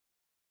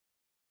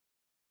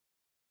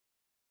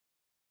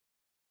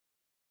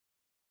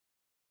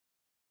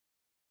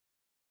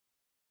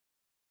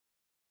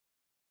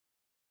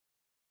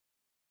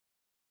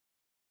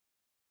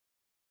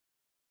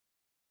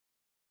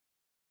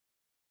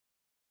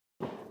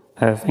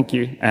Thank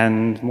you,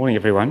 and morning,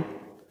 everyone.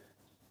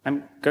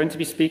 I'm going to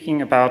be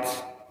speaking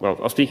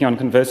on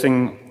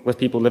conversing with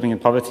people living in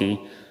poverty.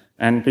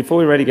 And before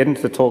we really get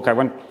into the talk, I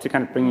want to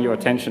kind of bring your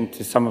attention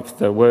to some of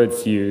the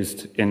words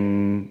used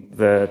in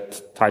the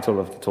title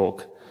of the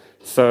talk.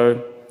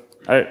 So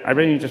I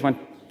really just want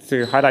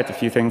to highlight a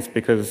few things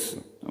because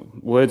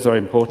words are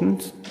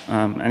important,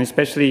 and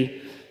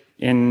especially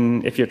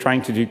if you're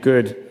trying to do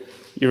good,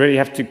 you really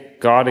have to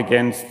guard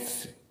against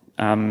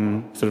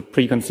sort of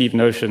preconceived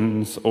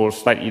notions or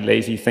slightly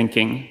lazy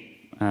thinking.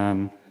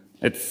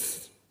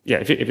 If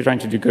you're trying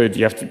to do good,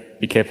 you have to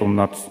be careful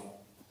not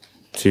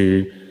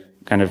to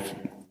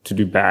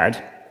do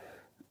bad.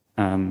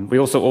 We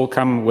also all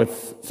come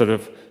with sort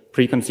of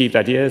preconceived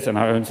ideas and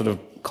our own sort of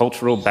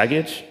cultural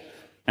baggage,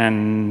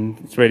 and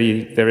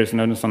there is an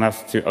onus on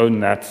us to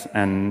own that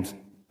and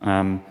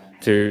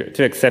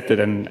to accept it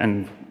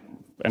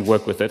and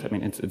work with it. I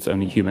mean, it's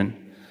only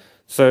human.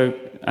 So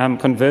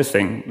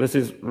conversing, this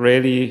is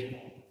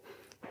really,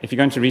 if you're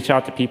going to reach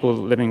out to people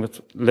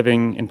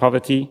living in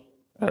poverty.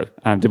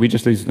 Did we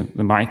just lose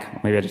the mic?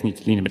 Maybe I just need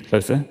to lean a bit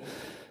closer.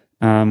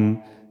 If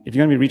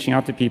you're going to be reaching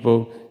out to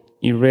people,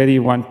 you really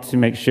want to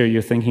make sure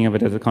you're thinking of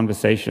it as a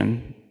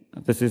conversation.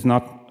 This is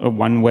not a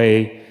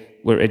one-way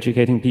we're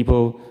educating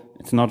people.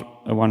 It's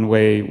not a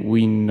one-way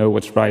we know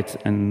what's right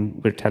and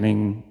we're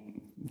telling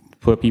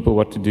poor people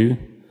what to do.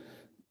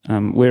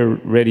 We're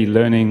really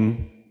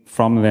learning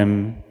from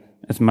them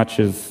as much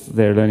as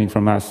they're learning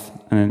from us,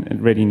 and it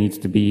really needs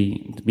to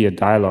be a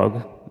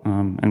dialogue,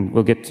 and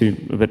we'll get to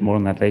a bit more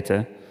on that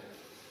later.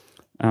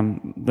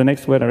 The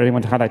next word I really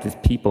want to highlight is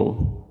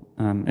people.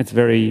 It's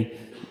very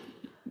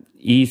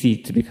easy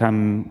to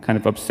become kind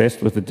of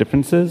obsessed with the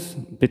differences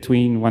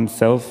between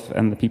oneself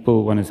and the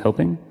people one is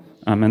helping,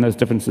 and those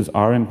differences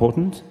are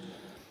important.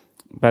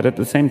 But at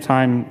the same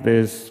time,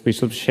 we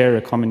sort of share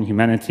a common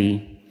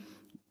humanity,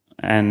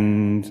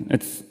 and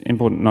it's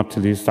important not to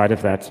lose sight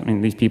of that. I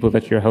mean, these people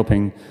that you're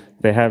helping,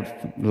 they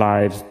have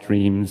lives,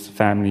 dreams,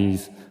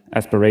 families,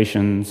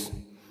 aspirations,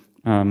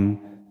 and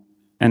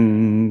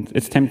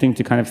it's tempting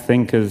to kind of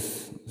think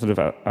as sort of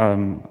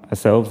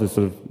ourselves as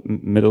sort of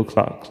middle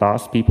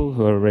class people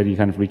who are already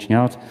kind of reaching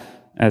out,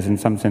 as in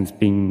some sense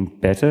being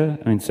better.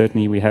 I mean,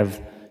 certainly we have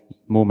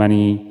more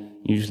money,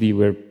 usually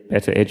we're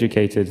better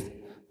educated,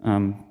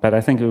 but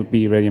I think it would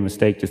be really a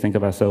mistake to think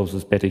of ourselves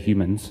as better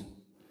humans.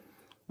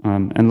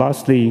 And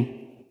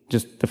lastly,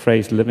 just the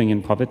phrase living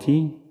in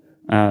poverty.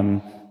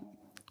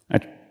 I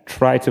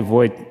try to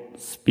avoid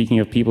speaking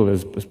of people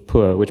as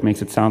poor, which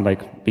makes it sound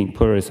like being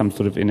poor is some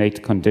sort of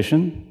innate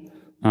condition.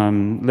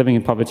 Living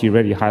in poverty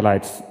really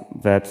highlights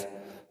that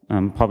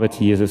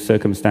poverty is a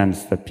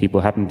circumstance that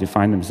people happen to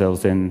find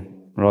themselves in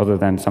rather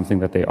than something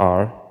that they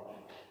are.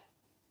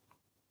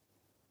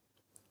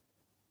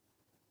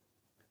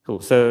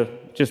 Cool, so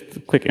just a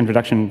quick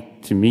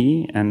introduction to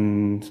me,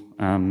 and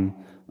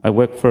I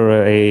work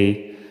for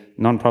a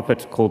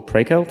non-profit called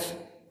Prekelt.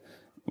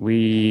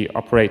 We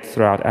operate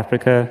throughout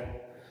Africa.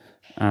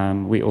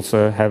 We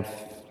also have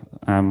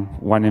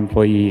one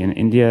employee in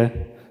India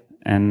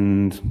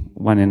and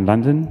one in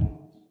London.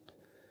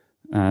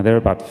 There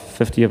are about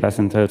 50 of us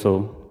in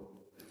total.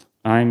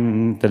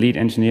 I'm the lead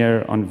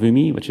engineer on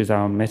Vumi, which is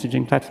our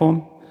messaging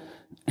platform.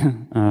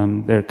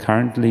 There are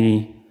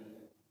currently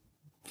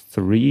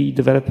 3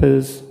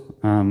 developers,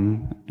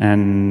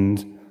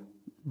 and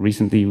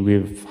recently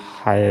we've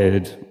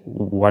hired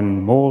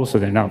 1 more, so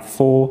there are now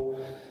 4.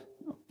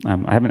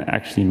 I haven't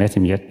actually met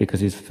him yet because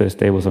his first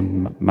day was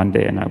on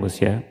Monday and I was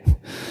here.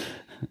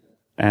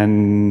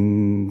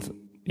 And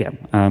yeah,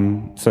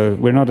 so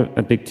we're not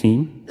a big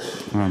team,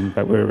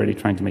 but we're really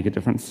trying to make a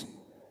difference.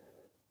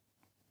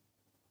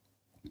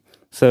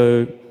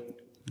 So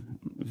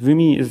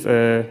Vumi is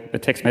a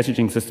text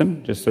messaging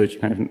system, just so that you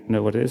kind of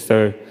know what it is.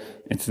 So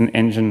it's an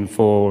engine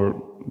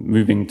for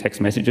moving text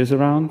messages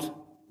around.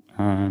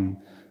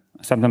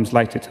 I sometimes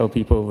like to tell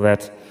people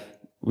that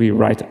we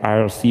write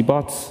IRC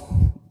bots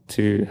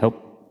to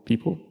help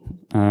people.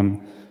 And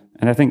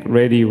I think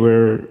really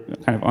we're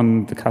kind of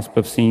on the cusp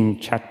of seeing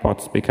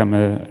chatbots become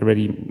a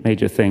really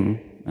major thing.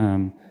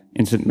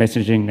 Instant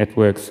messaging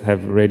networks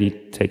have really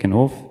taken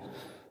off.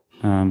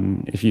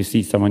 If you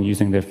see someone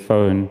using their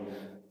phone,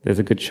 there's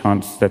a good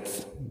chance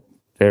that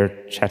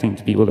they're chatting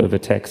to people over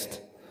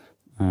text.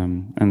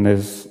 And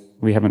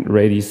we haven't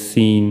really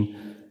seen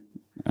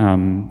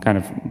kind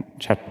of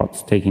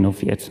chatbots taking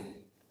off yet.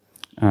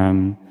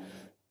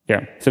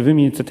 So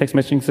Vumi, it's a text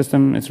messaging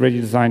system. It's really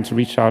designed to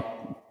reach out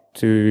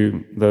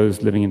to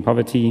those living in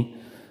poverty,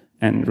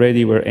 and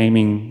really we're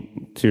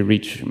aiming to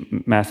reach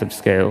massive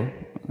scale,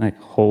 like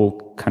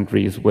whole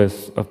countries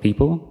worth of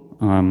people,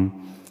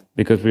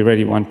 because we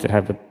really want to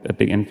have a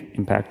big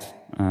impact.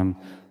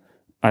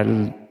 I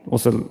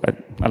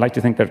like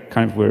to think that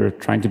kind of we're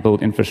trying to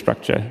build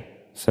infrastructure.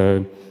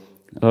 So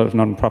a lot of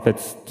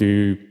non-profits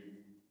do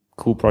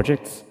cool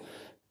projects,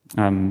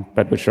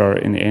 but which are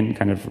in the end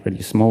kind of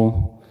really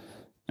small.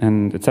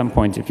 And at some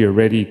point, if you're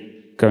really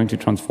going to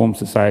transform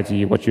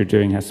society, what you're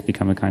doing has to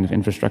become a kind of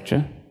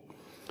infrastructure.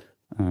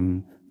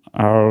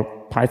 Our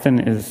Python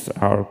is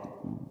our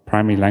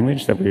primary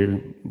language that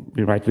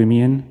we write Vumi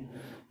in,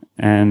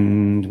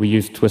 and we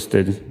use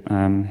Twisted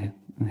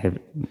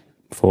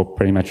for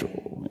pretty much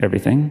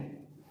everything.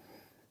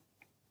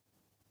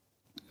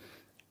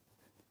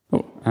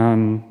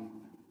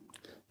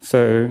 So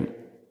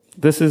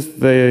this is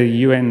the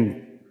UN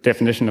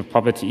definition of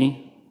poverty.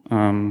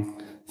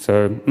 So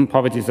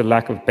poverty is a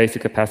lack of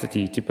basic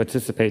capacity to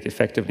participate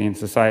effectively in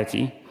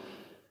society.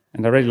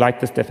 And I really like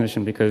this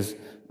definition because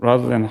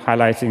rather than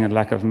highlighting a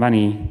lack of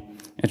money,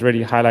 it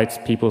really highlights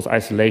people's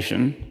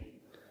isolation.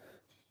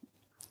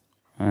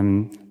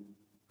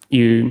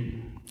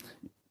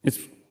 It's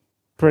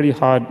pretty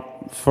hard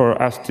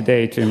for us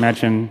today to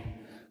imagine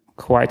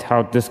quite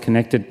how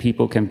disconnected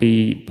people can be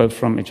both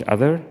from each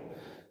other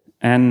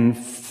and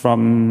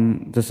from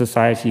the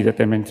society that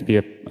they're meant to be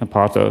a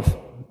part of.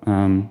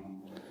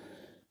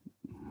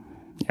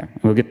 Yeah,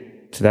 we'll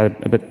get to that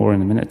a bit more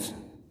in a minute.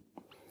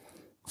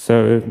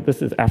 So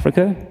this is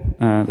Africa.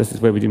 This is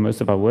where we do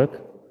most of our work.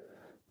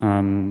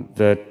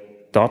 The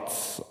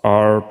dots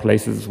are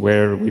places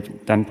where we've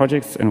done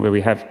projects and where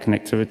we have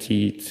connectivity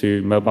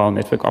to mobile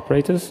network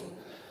operators.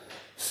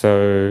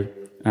 So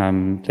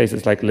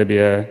places like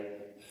Libya,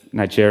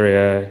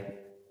 Nigeria,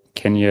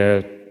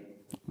 Kenya,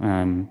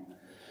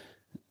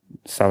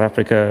 South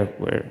Africa,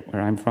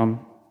 where I'm from.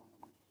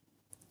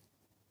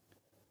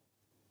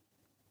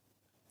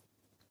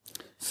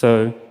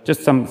 So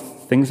just some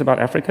things about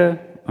Africa.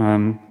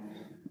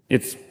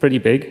 It's pretty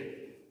big.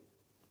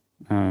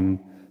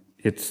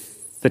 It's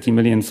 30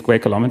 million square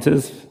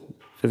kilometers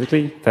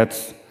physically.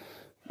 That's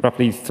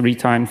roughly 3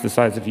 times the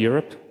size of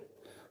Europe,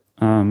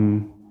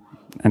 and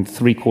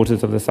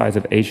 3/4 of the size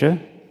of Asia.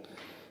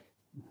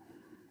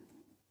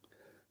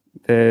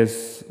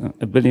 There's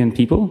 1 billion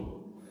people,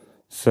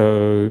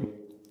 so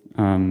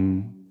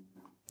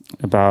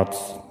about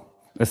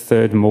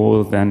 1/3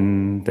 more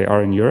than they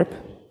are in Europe.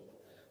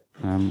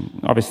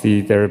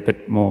 Obviously, they're a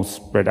bit more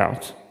spread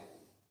out.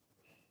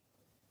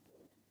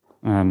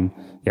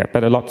 Yeah,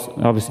 but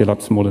obviously a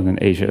lot smaller than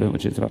Asia,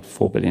 which is about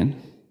 4 billion.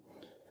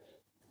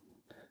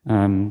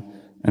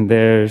 And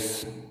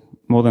there's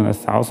more than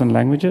 1,000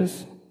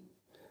 languages.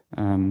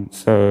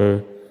 So,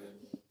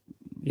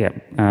 yeah,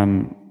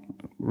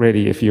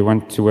 really, if you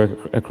want to work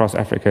across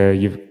Africa,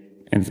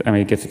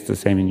 I guess it's the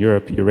same in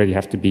Europe. You really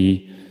have to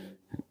be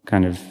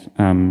kind of,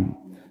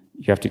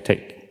 you have to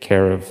take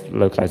care of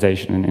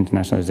localization and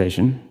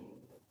internationalization.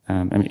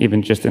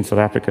 Even just in South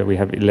Africa, we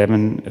have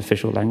 11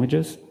 official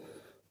languages.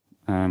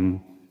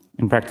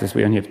 In practice,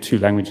 we only have 2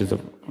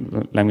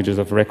 languages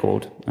of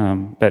record,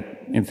 but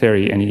in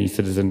theory, any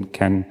citizen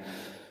can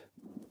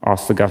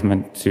ask the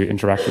government to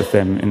interact with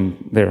them in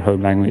their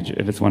home language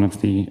if it's one of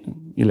the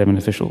 11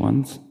 official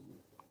ones.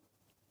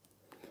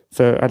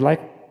 So I'd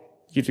like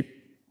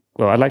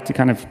to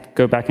kind of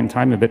go back in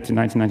time a bit to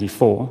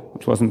 1994,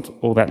 which wasn't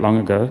all that long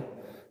ago,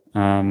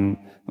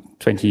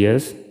 20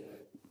 years.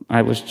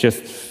 I was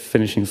just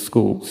finishing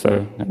school, so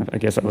I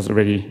guess I was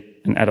already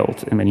an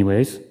adult in many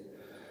ways.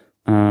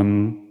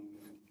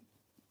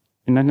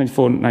 In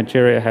 1994,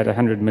 Nigeria had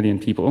 100 million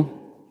people,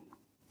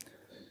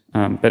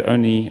 but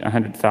only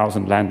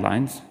 100,000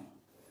 landlines.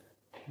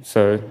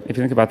 So if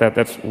you think about that,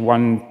 that's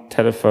 1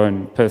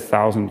 telephone per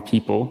 1,000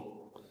 people.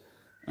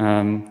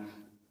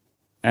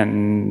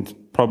 And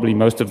probably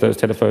most of those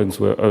telephones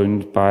were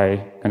owned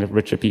by kind of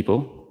richer people.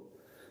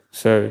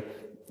 So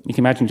you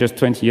can imagine just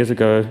 20 years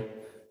ago,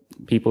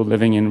 people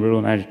living in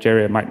rural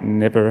Nigeria might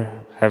never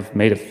have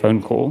made a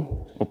phone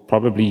call, or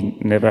probably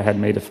never had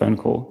made a phone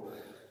call.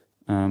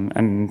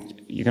 And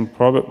you can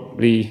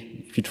probably,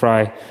 if you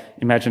try,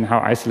 imagine how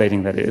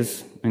isolating that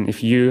is. And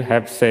if you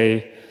have,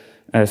 say,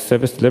 a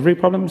service delivery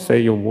problem, say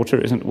your water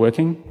isn't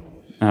working,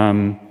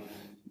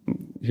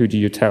 who do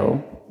you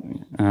tell?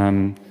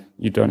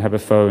 You don't have a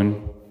phone.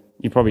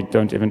 You probably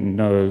don't even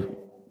know,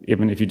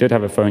 even if you did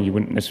have a phone, you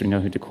wouldn't necessarily know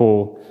who to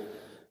call.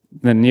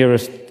 The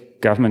nearest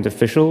government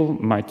official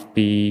might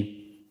be,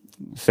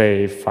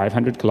 say,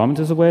 500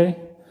 kilometers away,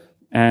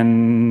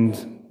 and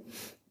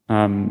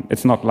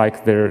it's not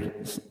like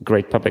there's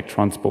great public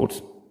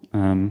transport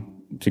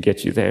to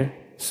get you there.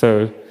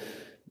 So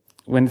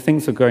when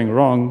things are going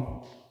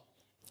wrong,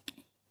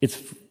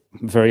 it's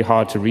very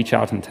hard to reach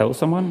out and tell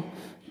someone.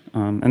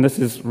 And this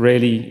is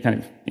really kind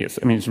of,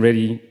 it's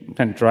really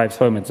kind of drives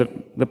home.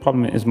 The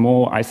problem is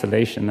more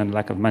isolation than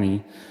lack of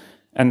money.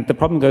 And the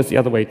problem goes the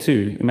other way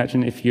too.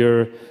 Imagine if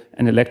you're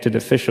an elected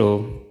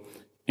official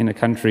in a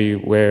country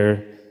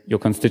where your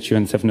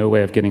constituents have no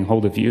way of getting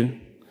hold of you,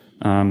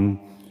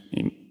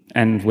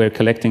 and where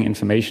collecting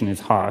information is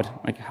hard.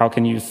 Like, how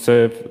can you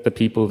serve the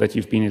people that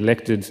you've been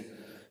elected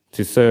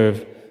to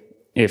serve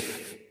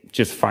if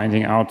just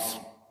finding out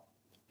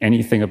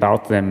anything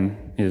about them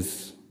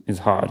is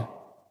hard?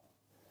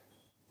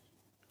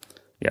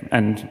 Yeah,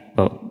 and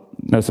well,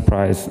 no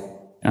surprise,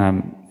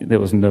 there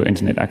was no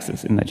internet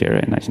access in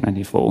Nigeria in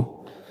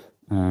 1994.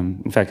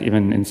 In fact,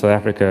 even in South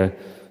Actually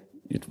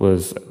it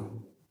was,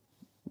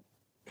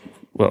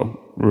 well,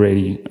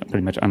 really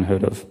pretty much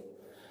unheard of.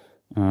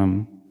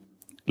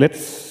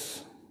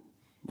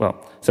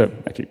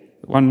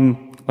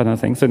 One other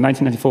things. So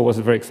 1994 was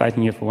a very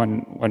exciting year for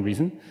one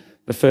reason.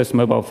 The first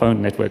mobile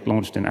phone network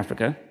launched in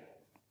Africa.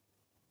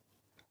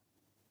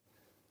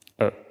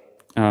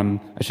 I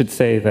should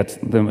say that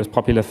the most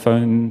popular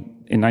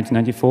phone in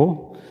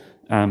 1994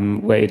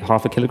 weighed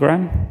 0.5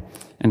 kilogram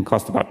and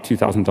cost about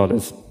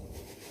 $2,000.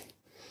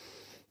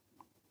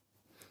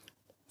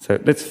 So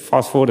let's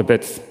fast forward a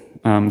bit,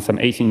 some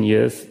 18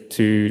 years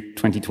to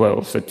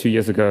 2012, so 2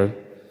 years ago.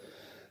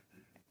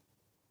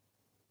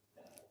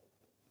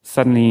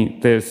 Suddenly,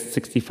 there's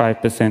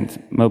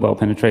 65% mobile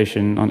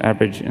penetration on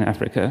average in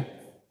Africa.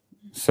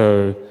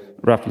 So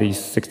roughly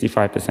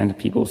 65% of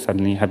people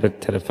suddenly have a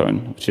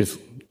telephone, which is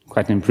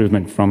quite an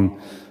improvement from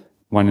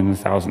 1 in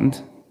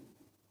 1,000.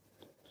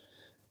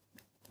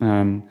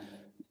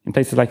 In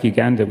places like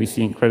Uganda, we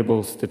see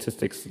incredible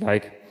statistics,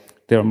 like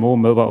there are more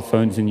mobile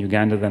phones in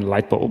Uganda than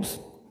light bulbs.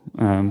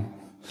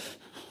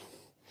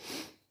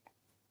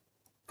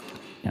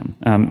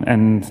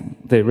 And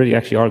they really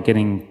actually are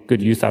getting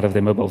good use out of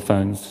their mobile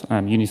phones.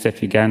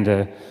 UNICEF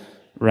Uganda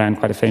ran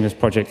quite a famous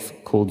project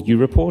called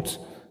EuroPython,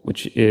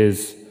 which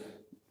is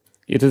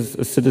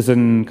a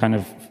citizen kind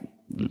of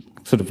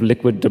sort of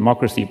liquid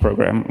democracy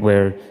program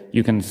where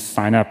you can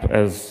sign up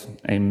as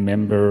a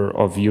member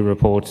of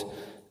EuroPython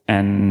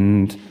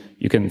and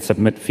you can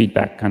submit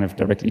feedback kind of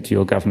directly to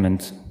your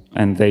government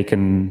and they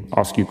can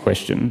ask you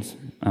questions.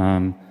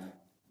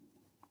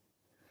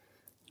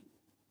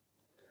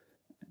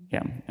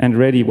 Yeah, and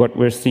really what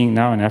we're seeing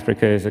now in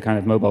Africa is a kind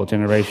of mobile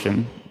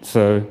generation.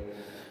 So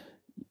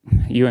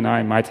you and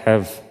I might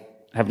have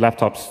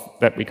laptops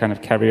that we kind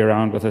of carry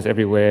around with us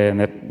everywhere and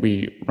that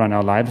we run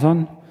our lives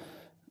on.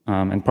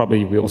 And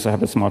probably we also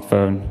have a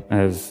smartphone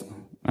as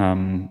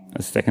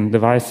a second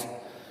device.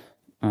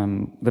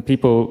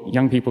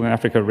 Young people in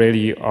Africa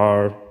really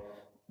are,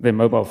 their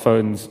mobile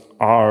phones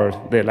are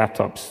their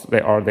laptops, they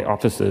are their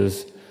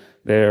offices,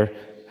 they're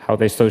how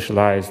they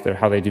socialize, they're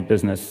how they do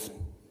business.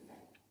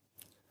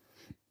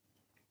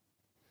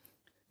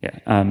 Yeah,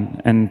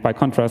 and by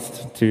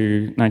contrast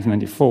to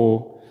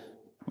 1994,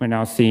 we're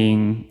now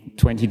seeing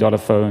 $20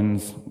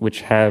 phones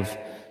which have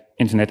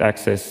internet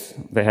access,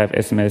 they have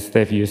SMS, they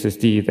have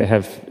USSD, they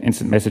have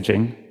instant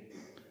messaging.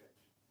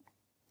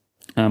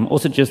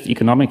 Also just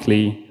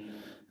economically,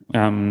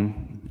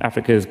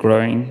 Africa is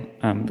growing.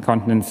 The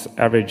continent's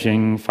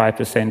averaging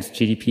 5%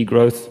 GDP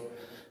growth,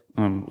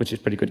 which is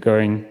pretty good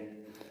going.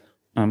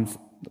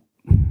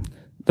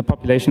 The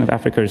population of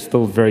Africa is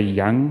still very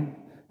young.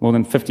 More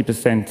than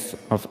 50%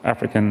 of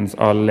Africans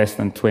are less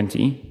than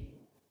 20.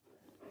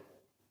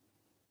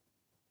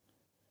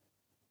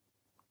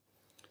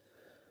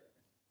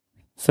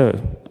 So,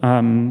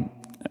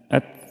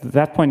 at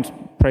that point,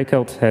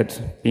 Prekelt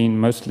had been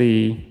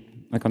mostly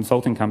a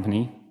consulting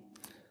company,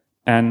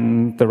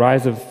 and the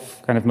rise of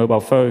kind of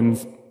mobile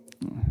phones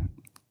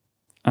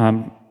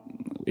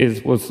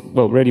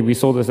really we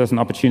saw this as an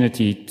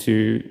opportunity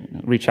to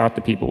reach out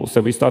to people.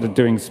 So we started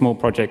doing small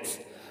projects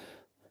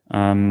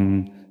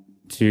in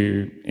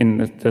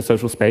the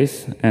social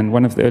space, and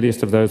one of the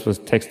earliest of those was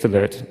Text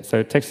Alert.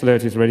 So Text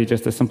Alert is really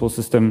just a simple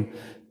system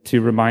to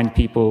remind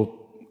people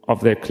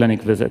of their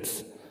clinic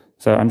visits.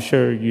 So I'm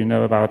sure you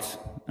know about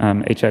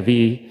HIV.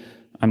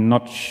 I'm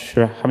not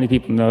sure how many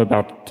people know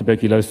about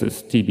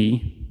tuberculosis,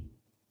 TB.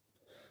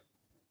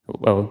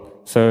 Well,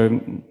 so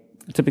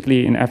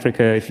typically in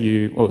Africa,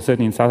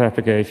 certainly in South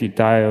Africa, if you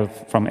die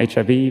from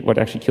HIV, what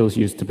actually kills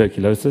you is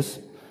tuberculosis.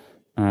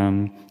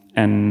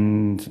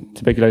 And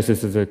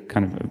tuberculosis is a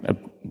kind of a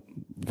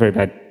very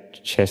bad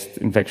chest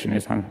infection,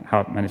 is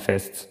how it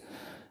manifests.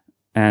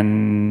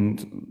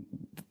 And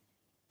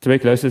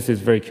tuberculosis is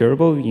very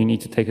curable. You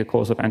need to take a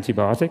course of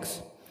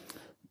antibiotics.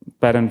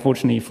 But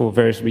unfortunately, for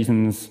various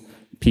reasons,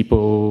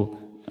 people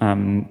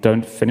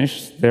don't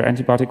finish their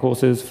antibiotic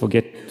courses,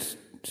 forget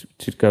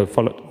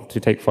to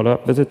take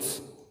follow-up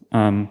visits,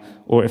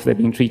 or if they're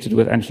being treated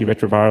with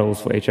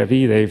antiretrovirals for HIV,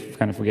 they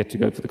kind of forget to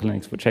go to the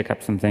clinics for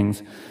checkups and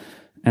things.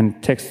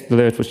 And Text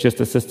Alert was just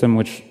a system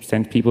which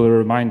sent people a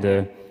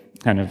reminder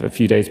kind of a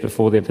few days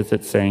before their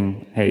visit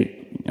saying,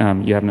 hey,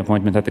 you have an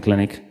appointment at the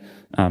clinic.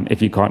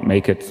 If you can't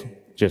make it,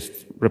 just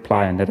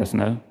reply and let us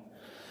know.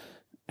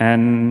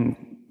 And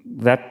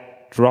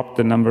that dropped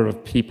the number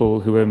of people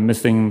who were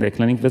missing their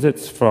clinic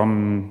visits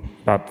from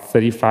about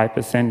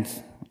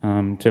 35%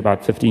 to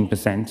about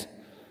 15%.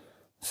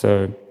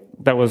 So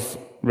that was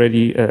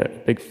really a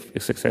big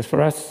success for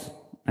us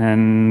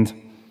and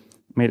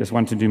made us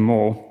want to do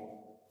more.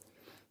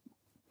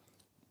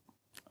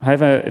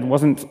 However, it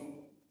wasn't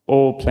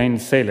all plain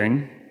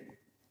sailing,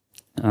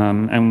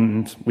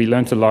 and we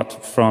learned a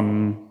lot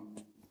from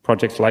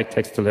projects like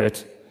Text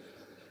Alert.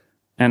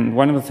 And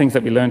one of the things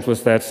that we learned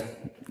was that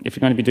if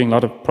you're going to be doing a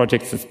lot of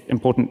projects, it's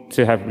important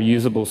to have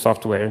reusable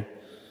software,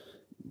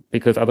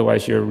 because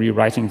otherwise you're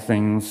rewriting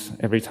things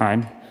every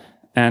time.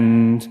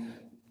 And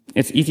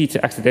it's easy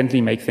to accidentally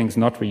make things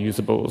not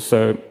reusable.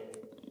 So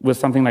with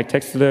something like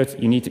Text Alert,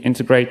 you need to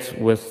integrate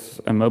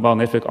with a mobile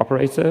network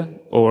operator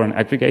or an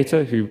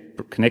aggregator who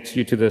connects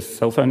you to the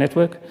cell phone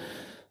network.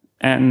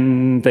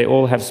 And they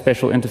all have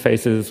special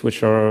interfaces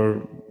which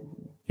are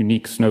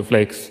unique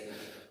snowflakes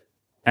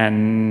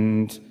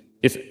and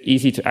it's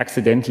easy to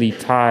accidentally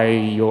tie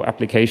your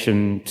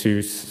application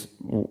to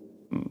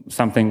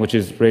something which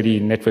is really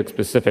network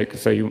specific.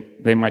 So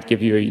they might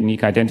give you a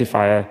unique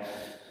identifier,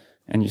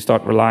 and you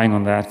start relying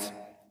on that,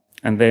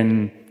 and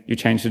then you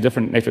change to a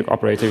different network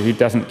operator who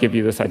doesn't give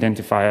you this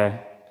identifier,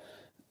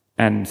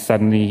 and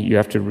suddenly you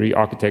have to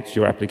re-architect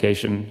your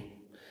application.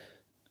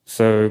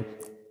 So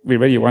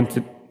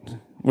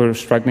we're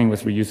struggling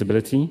with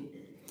reusability.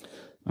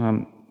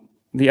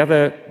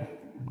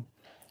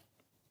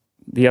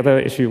 The other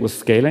issue was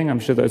scaling. I'm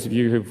sure those of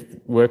you who've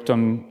worked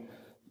on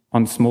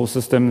small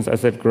systems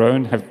as they've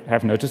grown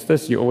have noticed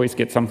this. You always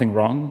get something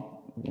wrong,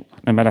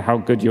 no matter how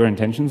good your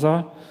intentions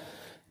are.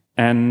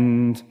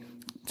 And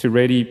to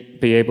really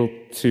be able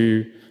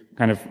to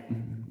kind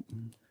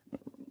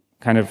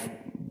of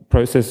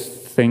process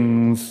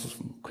things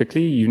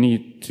quickly, you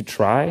need to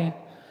try.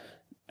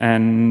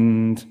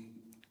 And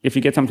if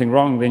you get something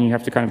wrong, then you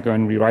have to kind of go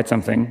and rewrite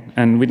something.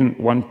 And we didn't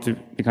want to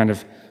be kind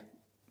of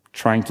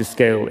trying to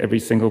scale every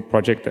single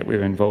project that we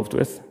were involved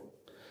with.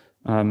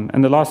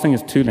 And the last thing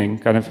is tooling.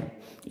 Kind of,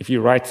 if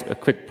you write a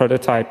quick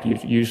prototype, you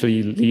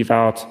usually leave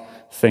out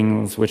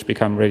things which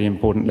become really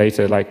important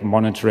later, like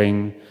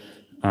monitoring,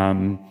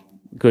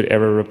 good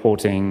error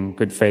reporting,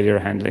 good failure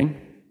handling.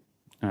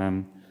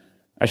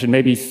 I should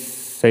maybe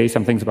say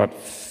some things about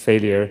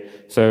failure.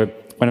 So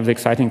one of the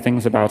exciting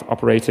things about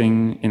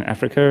operating in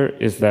Africa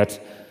is that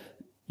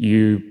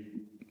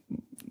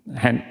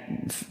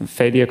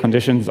failure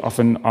conditions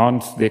often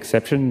aren't the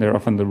exception, they're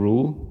often the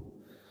rule.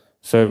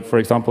 So, for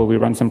example, we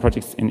run some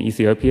projects in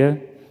Ethiopia.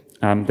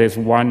 There's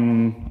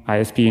one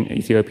ISP in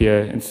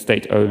Ethiopia, it's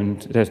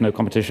state-owned, it has no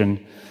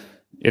competition.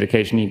 It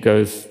occasionally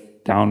goes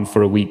down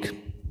for a week,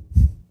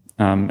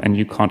 and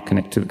you can't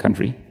connect to the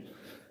country.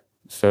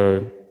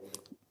 So,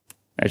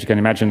 as you can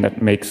imagine,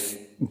 that makes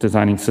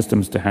designing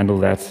systems to handle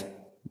that,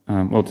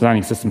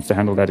 designing systems to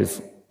handle that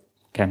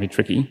can be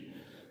tricky.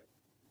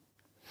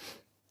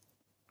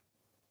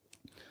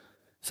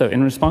 So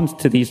in response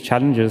to these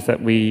challenges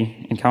that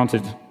we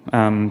encountered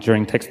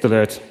during Text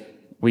Alert,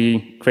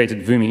 we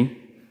created Vumi.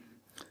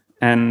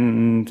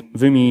 And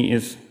Vumi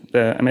is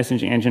a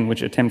messaging engine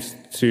which attempts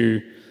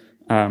to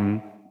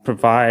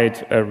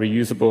provide a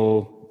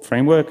reusable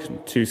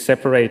framework to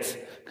separate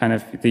kind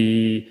of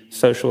the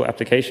social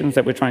applications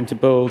that we're trying to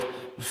build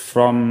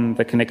from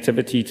the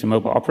connectivity to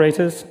mobile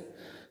operators,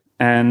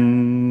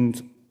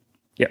 and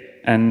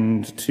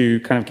to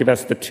kind of give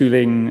us the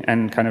tooling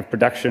and kind of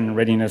production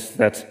readiness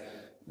that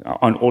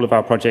on all of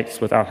our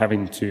projects without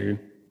having to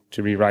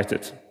rewrite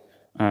it.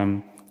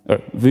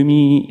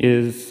 Vumi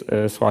is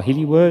a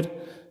Swahili word.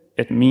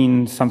 It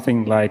means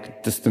something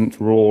like distant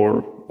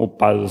roar or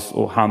buzz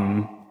or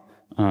hum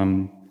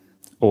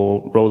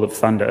or roll of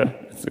thunder.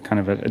 It's a kind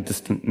of a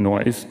distant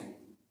noise.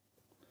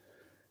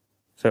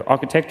 So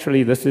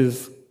architecturally, this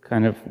is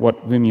kind of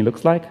what Vumi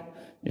looks like.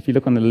 If you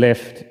look on the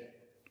left,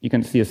 you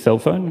can see a cell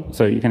phone.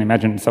 So you can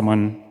imagine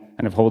someone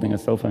kind of holding a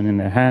cell phone in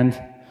their hand.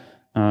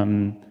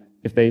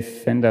 If they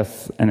send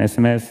us an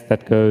SMS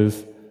that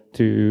goes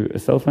to a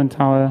cell phone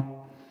tower,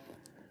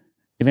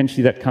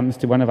 eventually that comes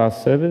to one of our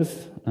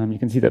servers. You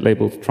can see that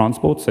labeled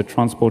transport. So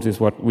transport is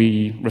what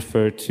we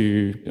refer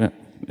to,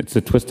 it's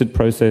a twisted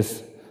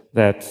process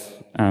that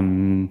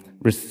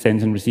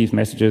sends and receives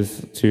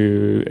messages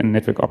to a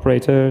network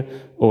operator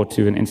or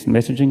to an instant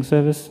messaging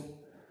service.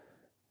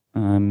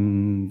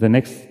 The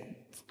next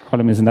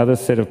column is another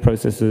set of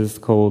processes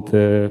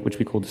which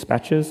we call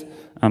dispatchers.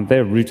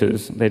 They're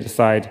routers. They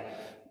decide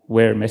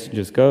where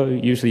messages go,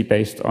 usually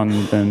based on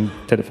the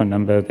telephone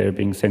number they're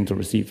being sent or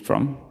received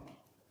from.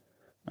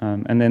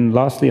 And then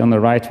lastly, on the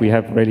right, we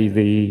have really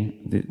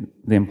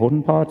the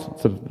important part.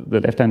 So the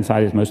left-hand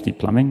side is mostly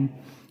plumbing.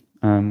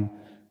 On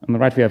the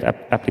right, we have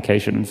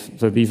applications.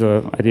 So these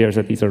are ideas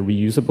that these are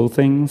reusable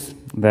things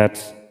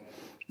that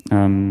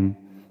can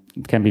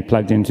be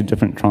plugged into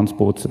different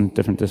transports and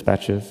different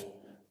dispatches.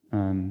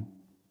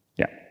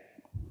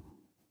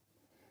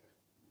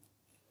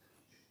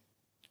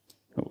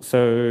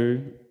 So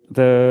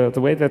the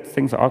way that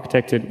things are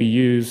architected, we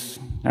use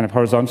kind of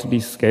horizontally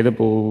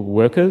scalable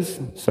workers.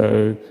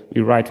 So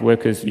we write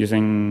workers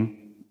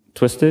using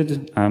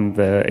Twisted,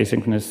 the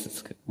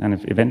asynchronous kind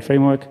of event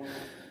framework.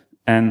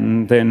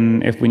 And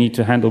then if we need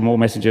to handle more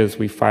messages,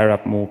 we fire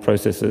up more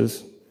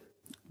processes.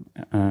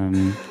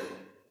 And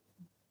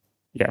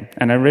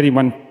I really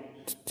want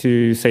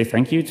to say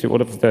thank you to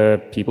all of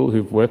the people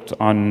who've worked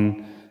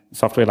on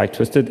software like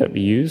Twisted that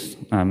we use,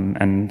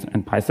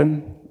 and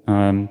Python.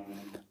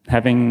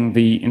 Having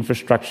the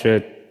infrastructure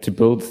to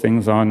build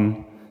things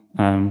on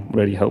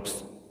really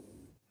helps.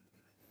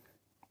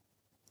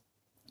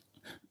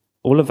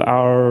 All of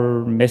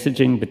our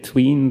messaging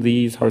between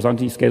these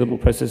horizontally scalable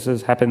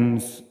processes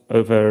happens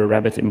over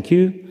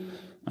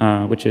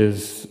RabbitMQ, which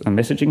is a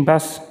messaging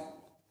bus.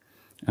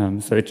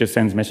 So it just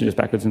sends messages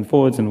backwards and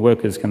forwards, and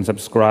workers can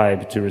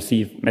subscribe to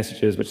receive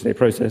messages which they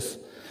process.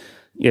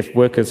 If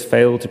workers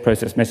fail to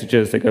process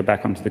messages, they go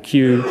back onto the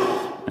queue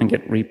and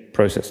get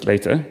reprocessed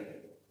later.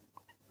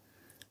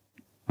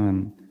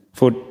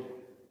 For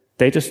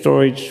data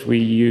storage, we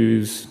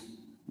use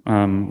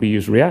we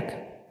use React,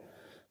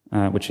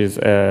 which is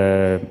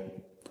a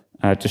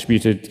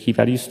distributed key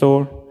value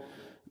store.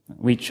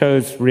 We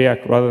chose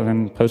React rather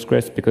than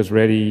Postgres because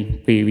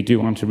really we do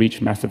want to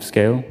reach massive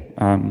scale.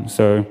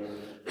 So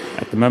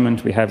at the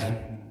moment we have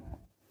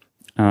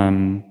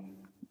kind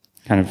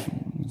of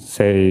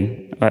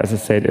say, as I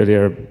said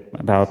earlier,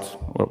 about,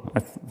 well, I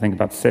think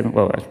about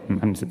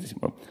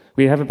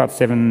we have about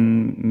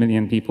 7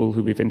 million people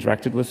who we've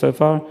interacted with so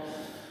far,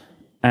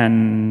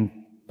 and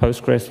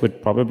Postgres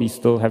would probably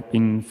still have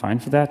been fine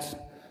for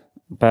that,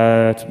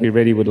 but we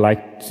really would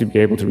like to be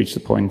able to reach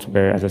the point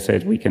where, as I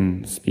said, we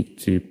can speak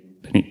to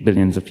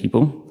billions of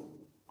people.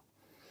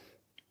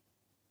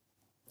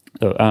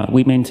 So,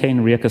 we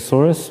maintain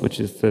Reacosaurus, which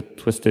is the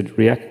twisted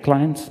React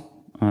client.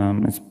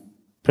 It's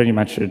pretty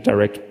much a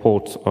direct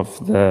port of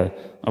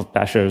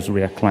Basho's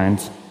React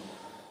client.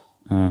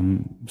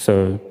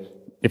 So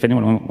if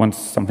anyone wants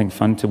something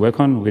fun to work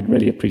on, we'd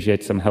really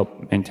appreciate some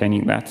help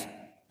maintaining that.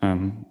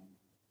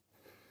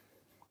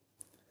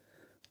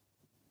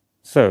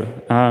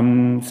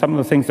 Some of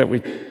the things that we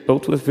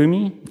built with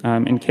Vumi.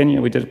 In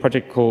Kenya, we did a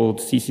project called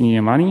Sisi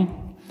Nyamani,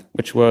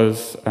 which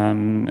was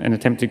an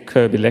attempt to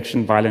curb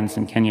election violence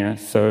in Kenya.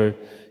 So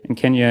in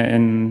Kenya,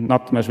 in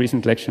not the most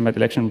recent election, but the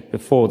election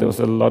before, there was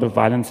a lot of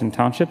violence in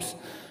townships.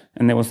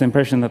 And there was the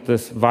impression that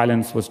this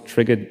violence was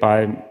triggered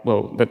by,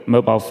 well, that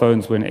mobile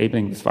phones were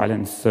enabling this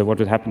violence. So what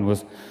would happen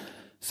was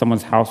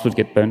someone's house would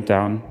get burnt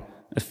down.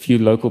 A few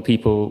local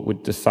people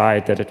would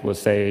decide that it was,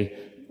 say,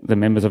 the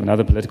members of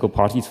another political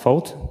party's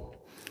fault.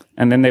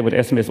 And then they would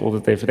SMS all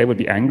that they would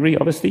be angry,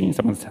 obviously.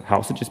 Someone's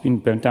house had just been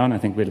burnt down. I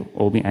think we'd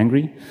all be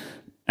angry.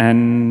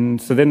 And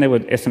so then they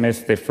would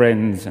SMS their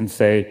friends and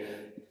say,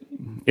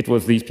 it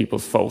was these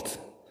people's fault.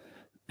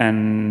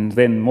 And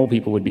then more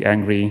people would be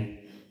angry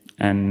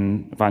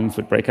and violence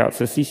would break out.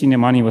 So Sisi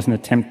Nyamani was an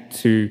attempt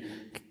to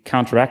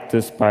counteract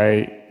this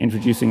by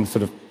introducing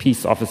sort of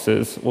peace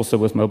officers, also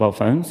with mobile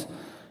phones.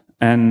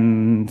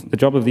 And the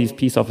job of these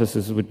peace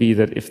officers would be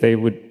that if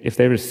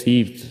they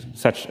received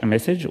such a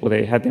message, or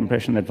they had the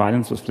impression that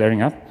violence was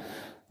flaring up,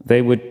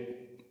 they would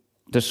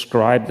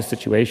describe the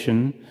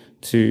situation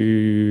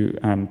to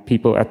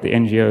people at the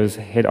NGO's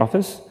head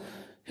office,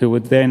 who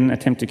would then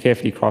attempt to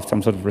carefully craft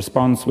some sort of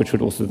response, which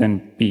would also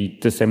then be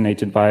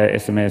disseminated via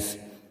SMS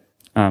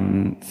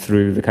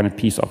through the kind of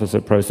peace officer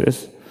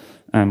process,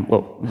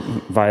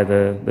 via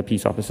the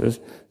peace officers.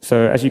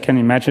 So as you can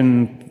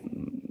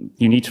imagine,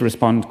 you need to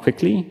respond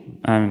quickly.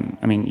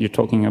 I mean, you're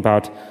talking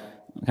about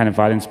kind of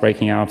violence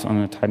breaking out on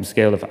a time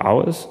scale of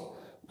hours.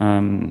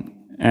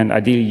 And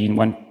ideally, you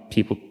want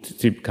people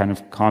to kind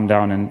of calm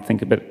down and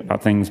think a bit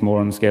about things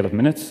more on the scale of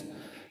minutes.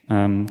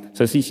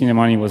 So Sisi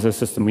Nyamani was a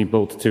system we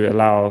built to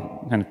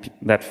allow kind of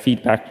that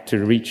feedback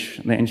to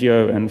reach the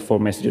NGO and for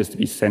messages to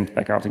be sent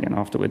back out again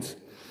afterwards.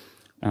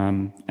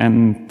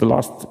 And the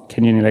last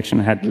Kenyan election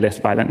had less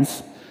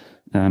violence.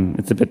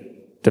 It's a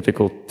bit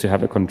difficult to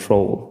have a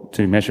control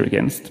to measure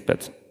against,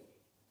 but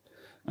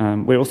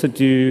we also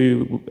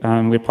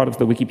we're part of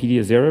the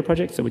Wikipedia Zero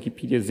project. So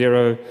Wikipedia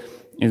Zero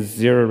is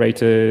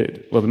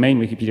zero-rated, well, the main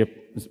Wikipedia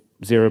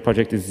Zero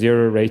project is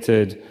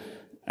zero-rated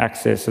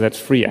access, so that's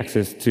free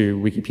access to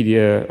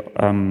Wikipedia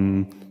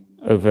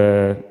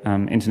over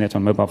internet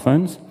on mobile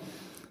phones.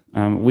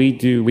 We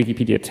do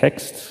Wikipedia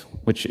text,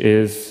 which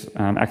is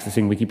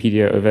accessing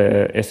Wikipedia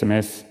over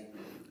SMS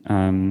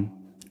and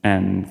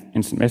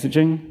instant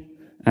messaging,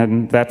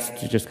 and that's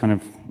to just kind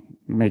of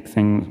make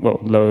things, well,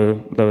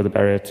 lower the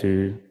barrier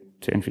to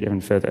entry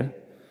even further.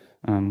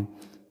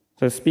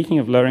 So speaking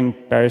of lowering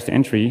barriers to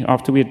entry,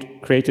 after we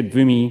had created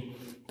Vumi,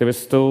 there were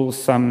still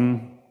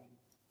some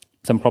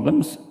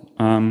problems.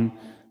 And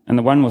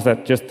the one was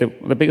that just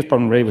the biggest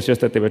problem really was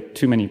just that there were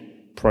too many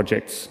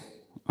projects.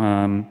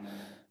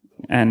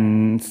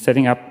 And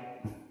setting up,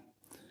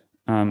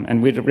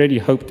 and we'd really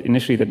hoped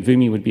initially that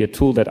Vumi would be a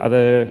tool that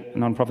other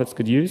nonprofits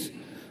could use.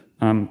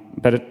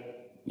 But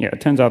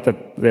it turns out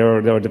that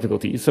there are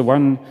difficulties. So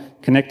one,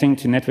 connecting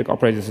to network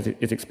operators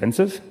is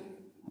expensive.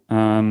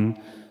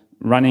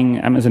 Running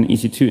Amazon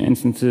EC2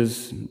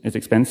 instances is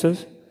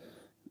expensive.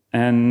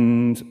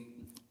 And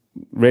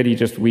really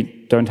just we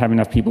don't have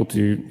enough people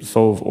to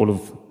solve all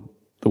of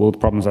the world's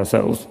problems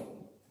ourselves.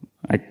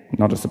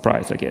 Not a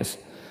surprise, I guess.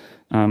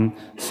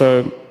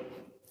 So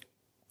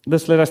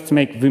this led us to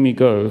make Vumi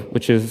Go,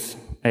 which is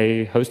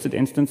a hosted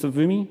instance of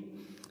Vumi.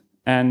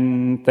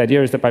 And the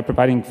idea is that by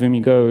providing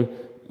Vumi Go,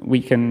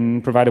 we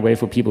can provide a way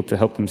for people to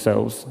help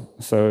themselves.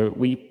 So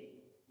we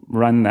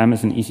run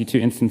Amazon EC2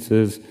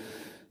 instances,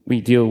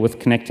 we deal with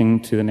connecting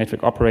to the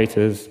network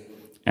operators,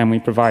 and we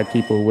provide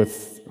people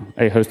with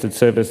a hosted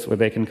service where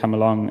they can come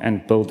along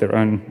and build their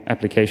own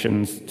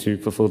applications to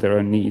fulfill their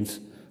own needs.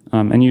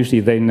 And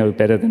usually they know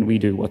better than we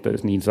do what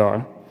those needs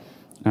are.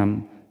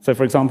 So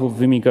for example,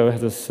 Vumi Go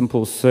has a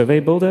simple survey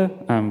builder,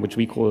 which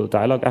we call a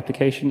dialogue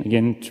application,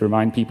 again, to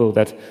remind people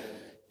that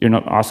you're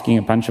not asking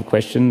a bunch of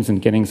questions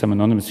and getting some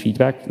anonymous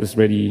feedback.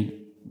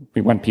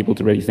 We want people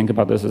to really think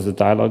about this as a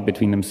dialogue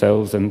between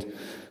themselves and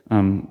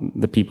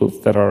the people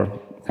that are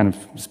kind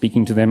of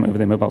speaking to them over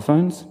their mobile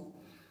phones.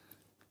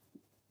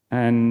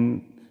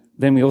 And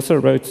Then we also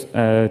wrote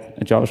a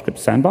JavaScript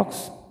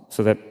sandbox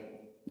so that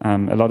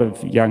a lot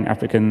of young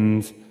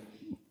Africans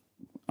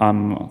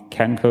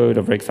can code,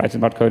 are very excited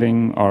about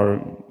coding,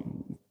 are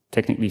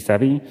technically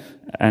savvy.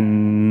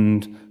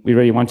 And we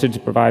really wanted to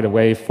provide a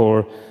way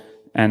for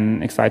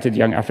an excited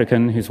young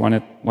African who's one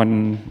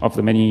of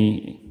the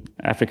many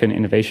African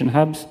innovation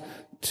hubs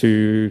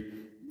to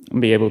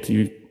be able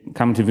to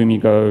come to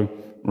Vumi, go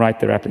write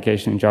their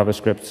application in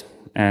JavaScript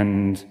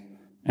and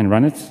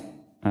run it.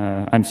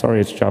 I'm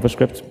sorry it's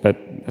JavaScript, but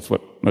that's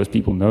what most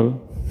people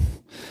know.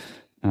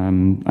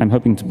 I'm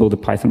hoping to build a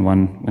Python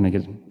one when I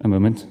get a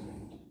moment.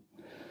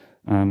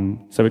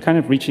 So we're kind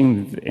of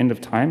reaching the end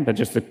of time, but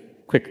just a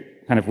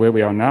quick kind of where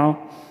we are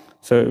now.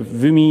 So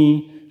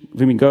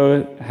Vumi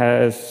Go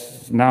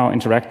has now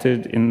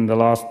interacted in the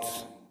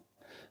last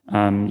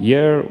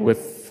year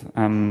with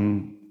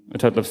a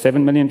total of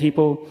 7 million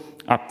people,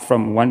 up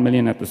from 1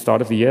 million at the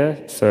start of the year.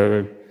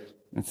 So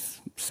it's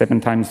seven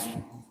times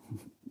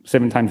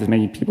as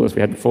many people as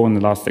we had before in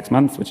the last 6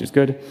 months, which is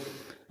good.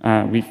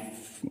 We've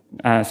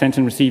sent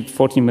and received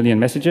 40 million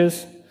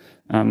messages.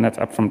 That's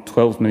up from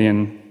 12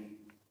 million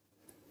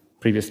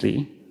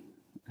previously.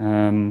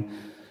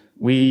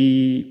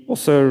 We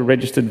also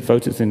registered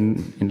voters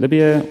in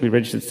Libya. We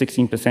registered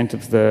 16%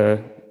 of the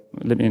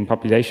Libyan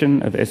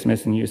population of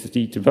SMS and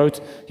USSD to vote.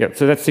 Yeah,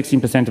 so that's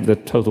 16% of the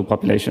total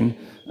population,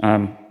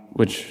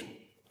 which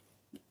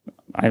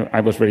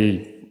I was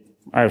really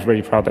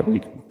proud that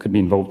we could be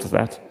involved with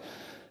that.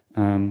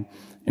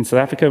 In South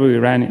Africa, we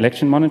ran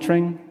election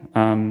monitoring.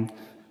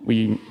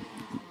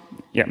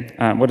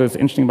 What is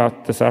interesting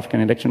about the South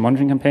African election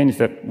monitoring campaign is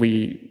that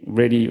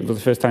it was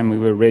the first time we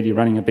were really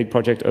running a big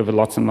project over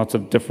lots and lots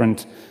of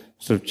different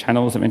sort of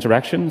channels of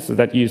interaction. So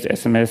that used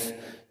SMS,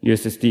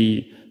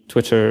 USSD,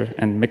 Twitter,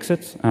 and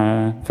Mixit.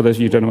 For those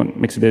of you who don't know what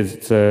Mixit is,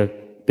 it's a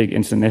big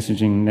instant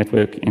messaging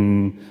network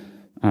in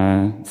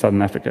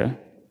Southern Africa.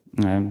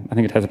 I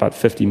think it has about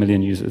 50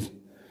 million users.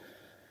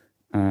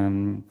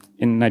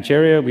 In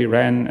Nigeria, we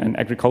ran an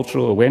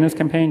agricultural awareness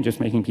campaign, just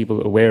making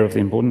people aware of the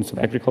importance of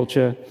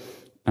agriculture.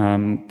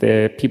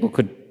 There, people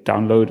could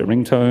download a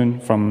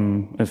ringtone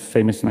from a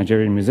famous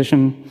Nigerian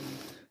musician,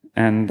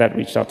 and that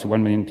reached out to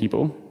 1 million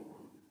people.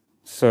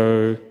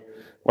 So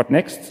what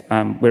next?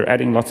 We're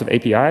adding lots of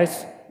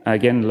APIs,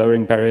 again,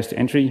 lowering barriers to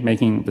entry,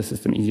 making the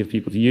system easier for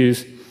people to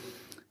use.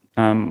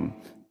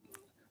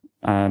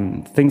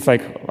 Things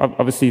like,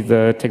 obviously,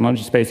 the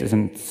technology space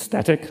isn't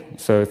static,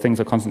 so things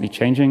are constantly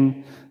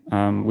changing.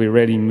 We're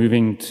really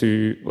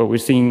we're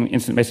seeing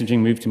instant messaging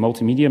move to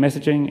multimedia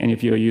messaging, and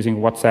if you're using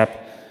WhatsApp,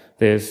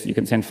 you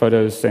can send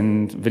photos,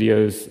 send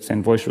videos,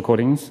 send voice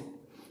recordings.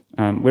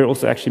 We're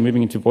also actually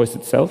moving into voice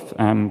itself.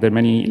 There are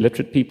many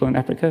illiterate people in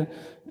Africa,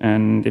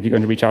 and if you're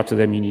going to reach out to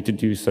them, you need to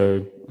do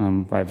so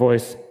via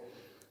voice.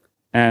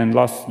 And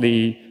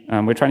lastly,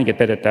 we're trying to get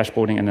better at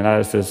dashboarding and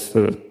analysis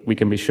so that we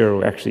can be sure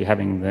we're actually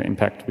having the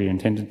impact we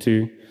intended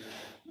to.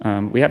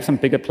 We have some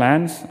bigger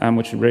plans,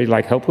 which we'd really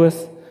like help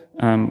with.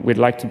 We'd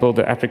like to build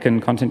the African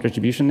content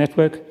distribution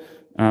network,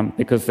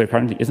 because there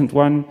currently isn't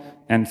one,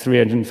 and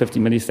 350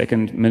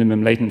 millisecond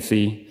minimum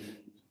latency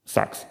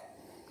sucks.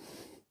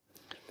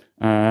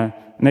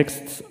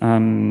 Next,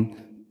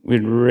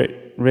 we'd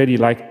really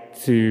like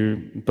to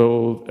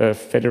build a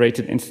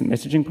federated instant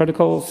messaging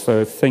protocol,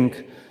 so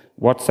think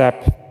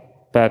WhatsApp,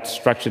 but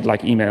structured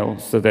like email,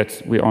 so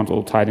that we aren't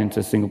all tied into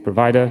a single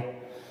provider.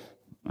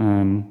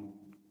 And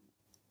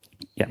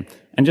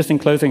just in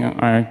closing,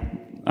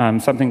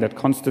 something that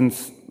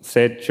Constance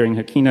said during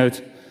her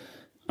keynote,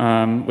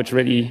 which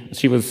really,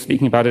 she was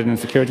speaking about it in a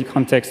security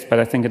context, but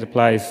I think it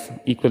applies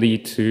equally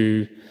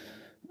to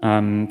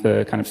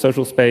the kind of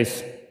social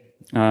space.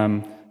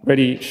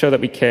 Really show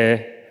that we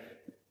care,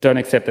 don't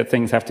accept that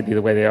things have to be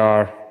the way they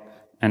are,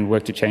 and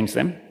work to change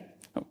them.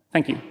 Oh,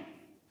 thank you.